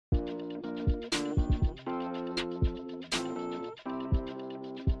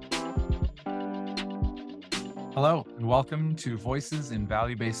Hello, and welcome to Voices in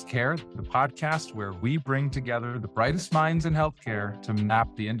Value-Based Care, the podcast where we bring together the brightest minds in healthcare to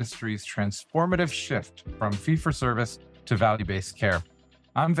map the industry's transformative shift from fee-for-service to value-based care.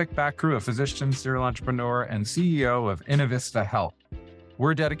 I'm Vic Bakru, a physician, serial entrepreneur, and CEO of Innovista Health.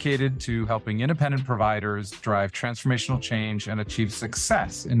 We're dedicated to helping independent providers drive transformational change and achieve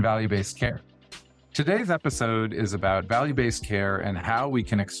success in value-based care. Today's episode is about value-based care and how we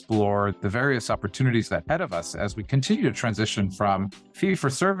can explore the various opportunities ahead of us as we continue to transition from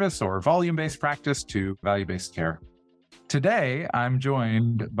fee-for-service or volume-based practice to value-based care. Today, I'm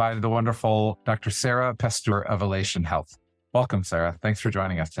joined by the wonderful Dr. Sarah Pasteur of Elation Health. Welcome, Sarah. Thanks for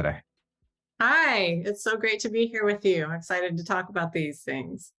joining us today. Hi, it's so great to be here with you. I'm excited to talk about these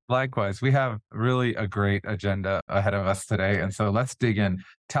things. Likewise, we have really a great agenda ahead of us today. And so let's dig in.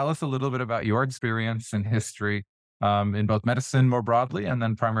 Tell us a little bit about your experience and history in both medicine more broadly and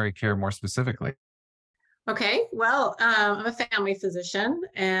then primary care more specifically. Okay, well, I'm a family physician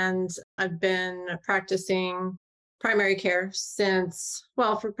and I've been practicing primary care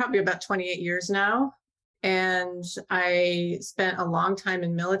for probably about 28 years now. And I spent a long time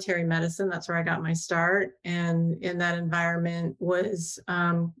in military medicine. That's where I got my start. And in that environment was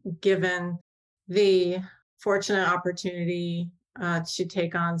given the fortunate opportunity to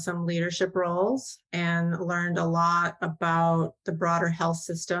take on some leadership roles and learned a lot about the broader health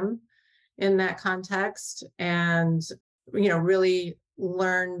system in that context. And, really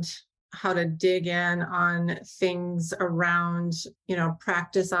learned how to dig in on things around,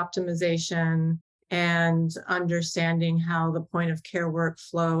 practice optimization, and understanding how the point of care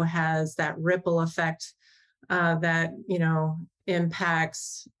workflow has that ripple effect that,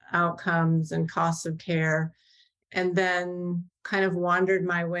 impacts outcomes and costs of care. And then kind of wandered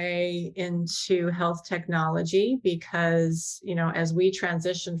my way into health technology because, as we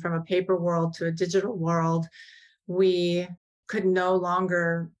transitioned from a paper world to a digital world, we could no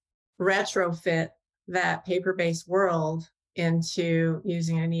longer retrofit that paper-based world into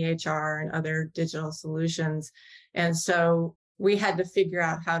using an EHR and other digital solutions. And so we had to figure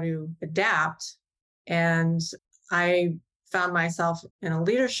out how to adapt. And I found myself in a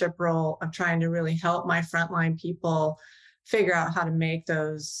leadership role of trying to really help my frontline people figure out how to make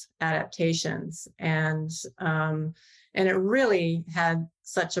those adaptations. And it really had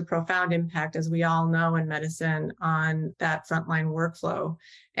such a profound impact, as we all know in medicine, on that frontline workflow.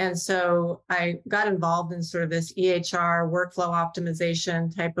 And so I got involved in sort of this EHR workflow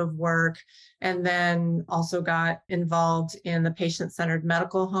optimization type of work, and then also got involved in the patient-centered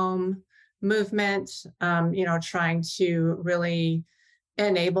medical home movement, trying to really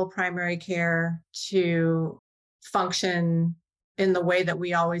enable primary care to function in the way that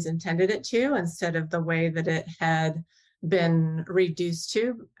we always intended it to, instead of the way that it had been reduced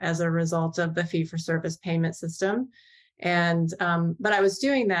to as a result of the fee-for-service payment system. And but I was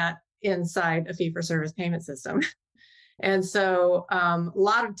doing that inside a fee-for-service payment system. And so a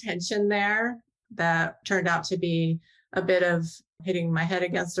lot of tension there that turned out to be a bit of hitting my head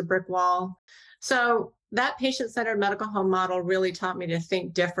against a brick wall. So that patient-centered medical home model really taught me to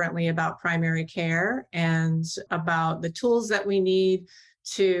think differently about primary care and about the tools that we need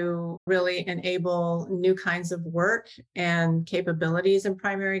to really enable new kinds of work and capabilities in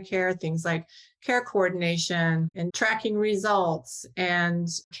primary care, things like care coordination and tracking results and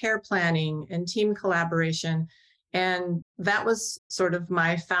care planning and team collaboration. And that was sort of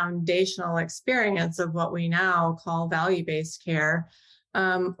my foundational experience of what we now call value-based care.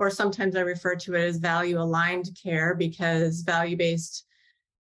 Or sometimes I refer to it as value-aligned care, because value-based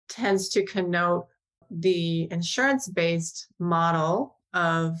tends to connote the insurance-based model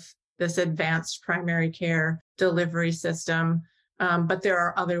of this advanced primary care delivery system. But there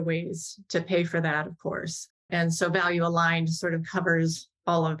are other ways to pay for that, of course. And so value-aligned sort of covers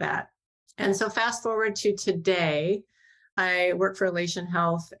all of that. And so fast forward to today, I work for Elation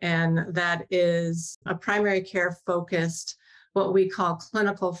Health, and that is a primary care focused, what we call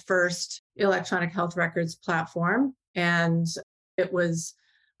clinical first electronic health records platform. And it was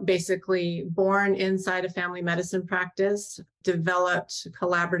basically born inside a family medicine practice, developed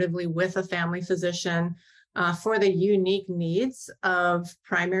collaboratively with a family physician for the unique needs of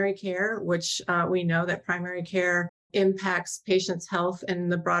primary care, which we know that primary care impacts patients' health and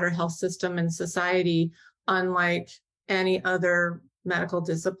the broader health system and society, unlike any other medical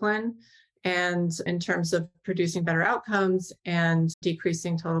discipline. And in terms of producing better outcomes and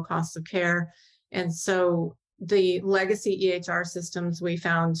decreasing total costs of care. And so the legacy EHR systems we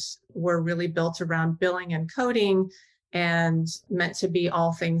found were really built around billing and coding and meant to be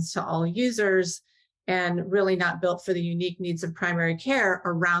all things to all users. and really not built for the unique needs of primary care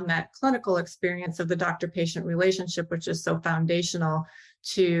around that clinical experience of the doctor-patient relationship, which is so foundational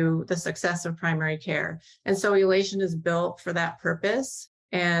to the success of primary care. And so Elation is built for that purpose.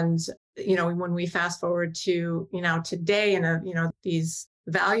 And, when we fast forward to, today in these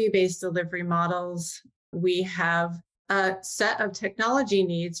value-based delivery models, we have a set of technology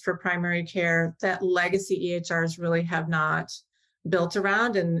needs for primary care that legacy EHRs really have not built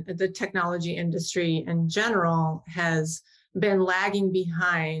around. And the technology industry in general has been lagging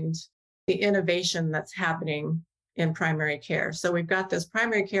behind the innovation that's happening in primary care. So we've got this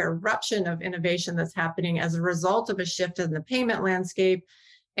primary care eruption of innovation that's happening as a result of a shift in the payment landscape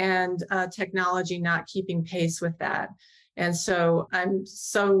and technology not keeping pace with that. And so I'm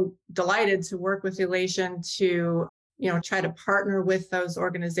so delighted to work with Elation to try to partner with those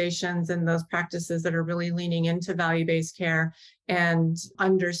organizations and those practices that are really leaning into value-based care and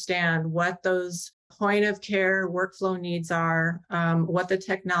understand what those point of care workflow needs are, what the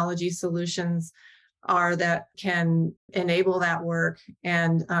technology solutions are that can enable that work,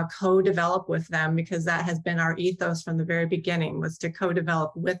 and co-develop with them, because that has been our ethos from the very beginning, was to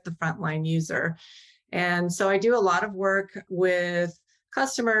co-develop with the frontline user. And so I do a lot of work with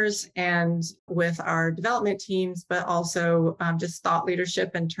customers and with our development teams, but also just thought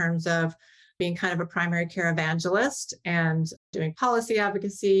leadership in terms of being kind of a primary care evangelist and doing policy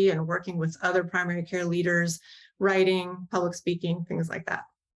advocacy and working with other primary care leaders, writing, public speaking, things like that.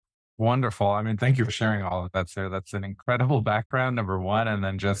 Wonderful. I mean, thank you for sharing all of that, Sarah. That's an incredible background, number one, and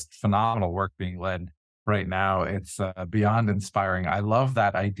then just phenomenal work being led right now. It's beyond inspiring. I love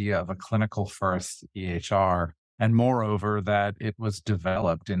that idea of a clinical first EHR. And moreover, that it was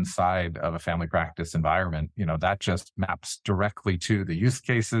developed inside of a family practice environment. That just maps directly to the use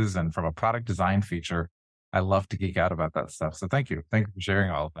cases. And from a product design feature, I love to geek out about that stuff. So thank you. Thank you for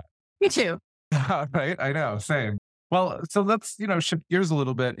sharing all of that. Me too. Right? I know. Same. Well, so let's, shift gears a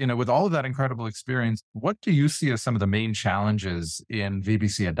little bit. With all of that incredible experience, what do you see as some of the main challenges in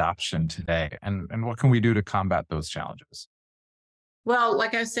VBC adoption today? And what can we do to combat those challenges? Well,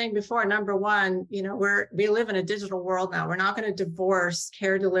 like I was saying before, number one, we live in a digital world now. We're not going to divorce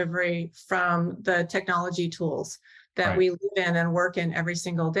care delivery from the technology tools that we live in and work in every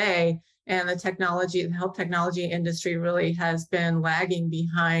single day. And the health technology industry really has been lagging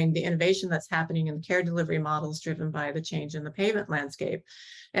behind the innovation that's happening in the care delivery models driven by the change in the payment landscape.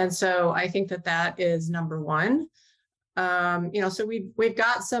 And so I think that is number one. So we've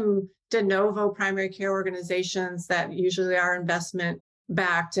got some de novo primary care organizations that usually are investment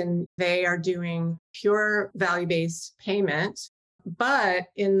backed, and they are doing pure value-based payment. But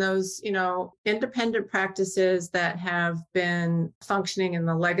in those, independent practices that have been functioning in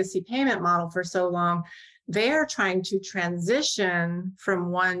the legacy payment model for so long, they are trying to transition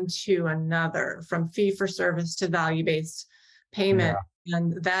from one to another, from fee-for-service to value-based payment. Yeah.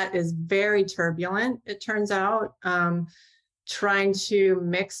 And that is very turbulent, it turns out. Trying to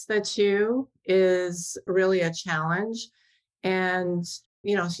mix the two is really a challenge. And,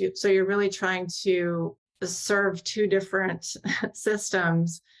 so you're really trying to serve two different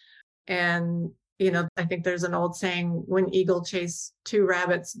systems. And, I think there's an old saying, when eagle chase two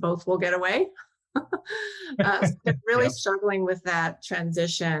rabbits, both will get away. So really struggling with that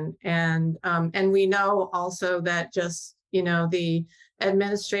transition. And we know also that just, the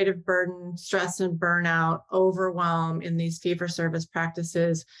administrative burden, stress and burnout, overwhelm in these fee-for-service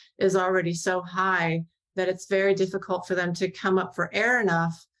practices is already so high that it's very difficult for them to come up for air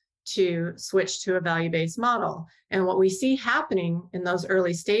enough to switch to a value-based model. And what we see happening in those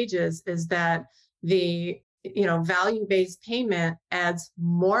early stages is that the value-based payment adds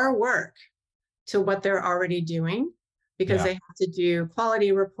more work to what they're already doing, because they have to do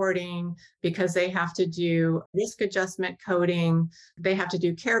quality reporting, because they have to do risk adjustment coding, they have to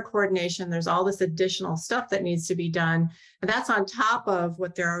do care coordination. There's all this additional stuff that needs to be done. And that's on top of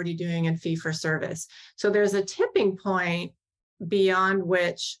what they're already doing in fee-for-service. So there's a tipping point beyond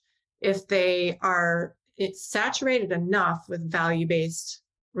which, if they are saturated enough with value-based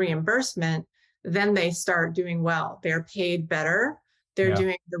reimbursement, then they start doing well. They're paid better. They're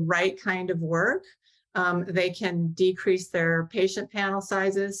doing the right kind of work. They can decrease their patient panel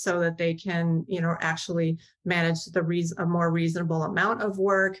sizes so that they can, actually manage a more reasonable amount of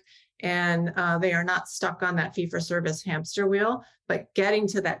work. And they are not stuck on that fee-for-service hamster wheel. But getting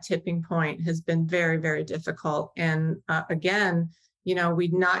to that tipping point has been very, very difficult. And again, we're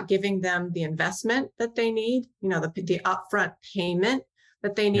not giving them the investment that they need, the upfront payment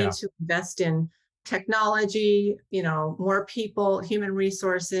that they need to invest in technology, more people, human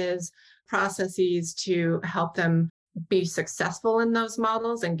resources, processes to help them be successful in those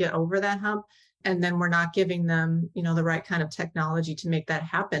models and get over that hump. and then we're not giving them, the right kind of technology to make that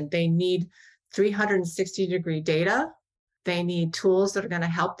happen. They need 360-degree data. They need tools that are going to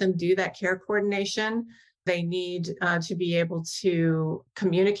help them do that care coordination. They need to be able to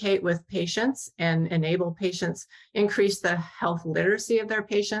communicate with patients and enable patients, increase the health literacy of their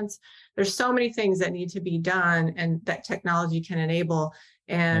patients. There's so many things that need to be done and that technology can enable.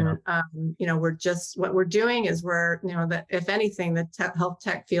 And, what we're doing is that if anything, the health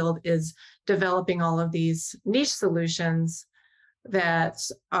tech field is developing all of these niche solutions that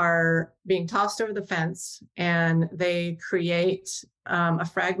are being tossed over the fence, and they create a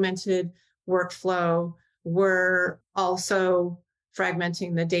fragmented workflow. We're also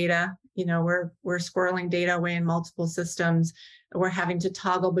fragmenting the data. We're squirreling data away in multiple systems. We're having to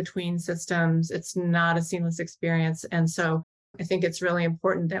toggle between systems. It's not a seamless experience. And so I think it's really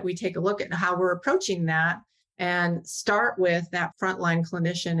important that we take a look at how we're approaching that and start with that frontline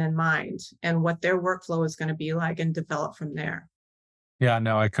clinician in mind and what their workflow is going to be like and develop from there. Yeah,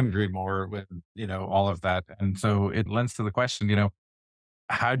 no, I couldn't agree more with, all of that. And so it lends to the question,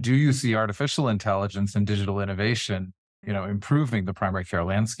 how do you see artificial intelligence and digital innovation, improving the primary care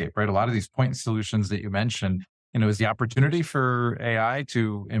landscape, right? A lot of these point solutions that you mentioned, is the opportunity for AI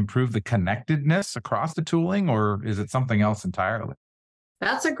to improve the connectedness across the tooling, or is it something else entirely?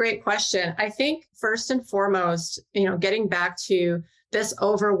 That's a great question. I think first and foremost, getting back to this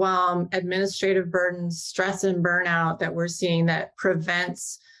overwhelm, administrative burdens, stress and burnout that we're seeing that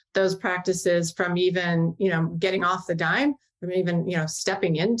prevents those practices from even, getting off the dime, from even,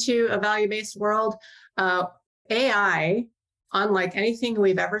 stepping into a value-based world. AI, unlike anything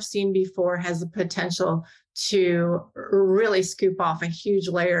we've ever seen before, has the potential to really scoop off a huge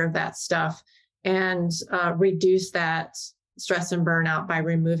layer of that stuff and reduce that stress and burnout by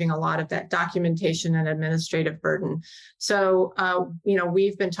removing a lot of that documentation and administrative burden. So,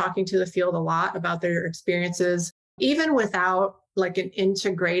 we've been talking to the field a lot about their experiences, even without like an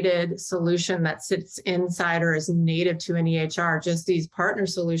integrated solution that sits inside or is native to an EHR, just these partner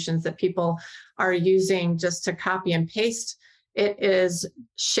solutions that people are using just to copy and paste. It is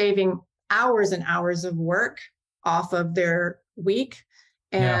shaving hours and hours of work off of their week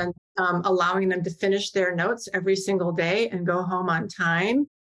and allowing them to finish their notes every single day and go home on time,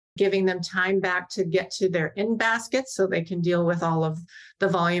 giving them time back to get to their in baskets so they can deal with all of the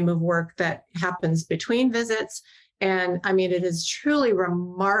volume of work that happens between visits. And I mean, it is truly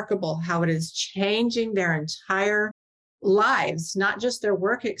remarkable how it is changing their entire lives, not just their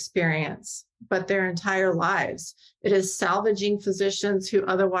work experience, but their entire lives. It is salvaging physicians who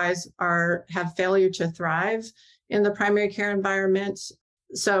otherwise have failure to thrive in the primary care environment.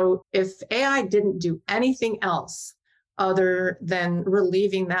 So if AI didn't do anything else other than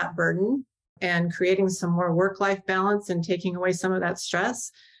relieving that burden and creating some more work-life balance and taking away some of that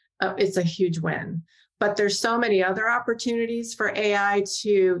stress, it's a huge win. But there's so many other opportunities for AI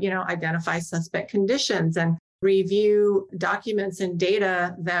to, identify suspect conditions and review documents and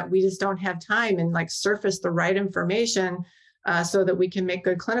data that we just don't have time and surface the right information so that we can make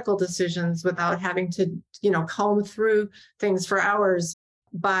good clinical decisions without having to, comb through things for hours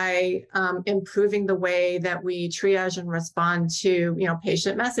by improving the way that we triage and respond to,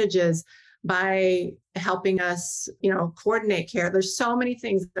 patient messages, by helping us, coordinate care. There's so many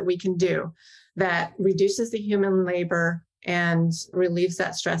things that we can do that reduces the human labor and relieves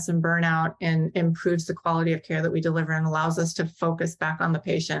that stress and burnout and improves the quality of care that we deliver and allows us to focus back on the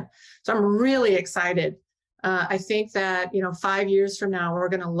patient. So I'm really excited. I think that, 5 years from now, we're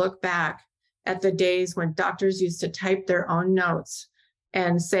going to look back at the days when doctors used to type their own notes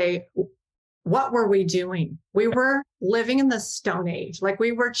and say, what were we doing? We were living in the Stone Age.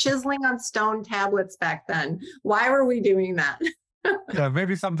 We were chiseling on stone tablets back then. Why were we doing that? Yeah,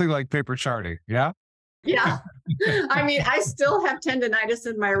 maybe something like paper charting. Yeah. Yeah. I mean, I still have tendonitis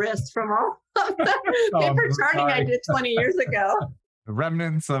in my wrist from all of the paper charting I did 20 years ago. The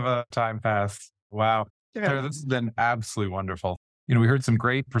remnants of a time past. Wow. Sure. Sarah, this has been absolutely wonderful. We heard some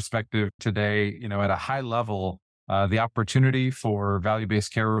great perspective today, at a high level. The opportunity for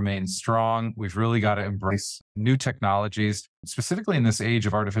value-based care remains strong. We've really got to embrace new technologies, specifically in this age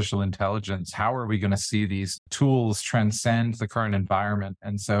of artificial intelligence. How are we going to see these tools transcend the current environment?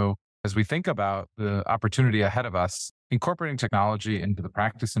 And so as we think about the opportunity ahead of us, incorporating technology into the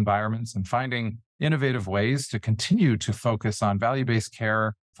practice environments and finding innovative ways to continue to focus on value-based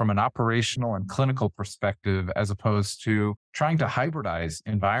care from an operational and clinical perspective, as opposed to trying to hybridize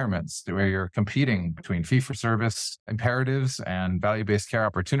environments where you're competing between fee-for-service imperatives and value-based care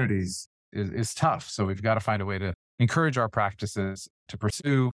opportunities is tough. So we've got to find a way to encourage our practices to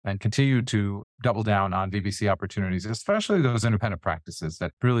pursue and continue to double down on VBC opportunities, especially those independent practices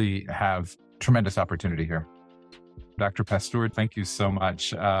that really have tremendous opportunity here. Dr. Pasteur, thank you so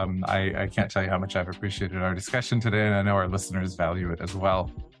much. I can't tell you how much I've appreciated our discussion today, and I know our listeners value it as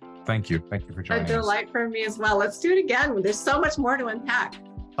well. Thank you. Thank you for joining us. A delight for me as well. Let's do it again. There's so much more to unpack.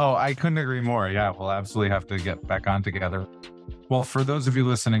 Oh, I couldn't agree more. Yeah, we'll absolutely have to get back on together. Well, for those of you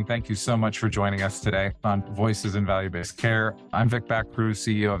listening, thank you so much for joining us today on Voices in Value-Based Care. I'm Vic Backcrew,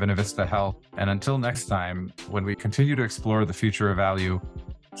 CEO of Innovista Health. And until next time, when we continue to explore the future of value,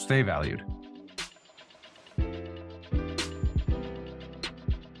 stay valued.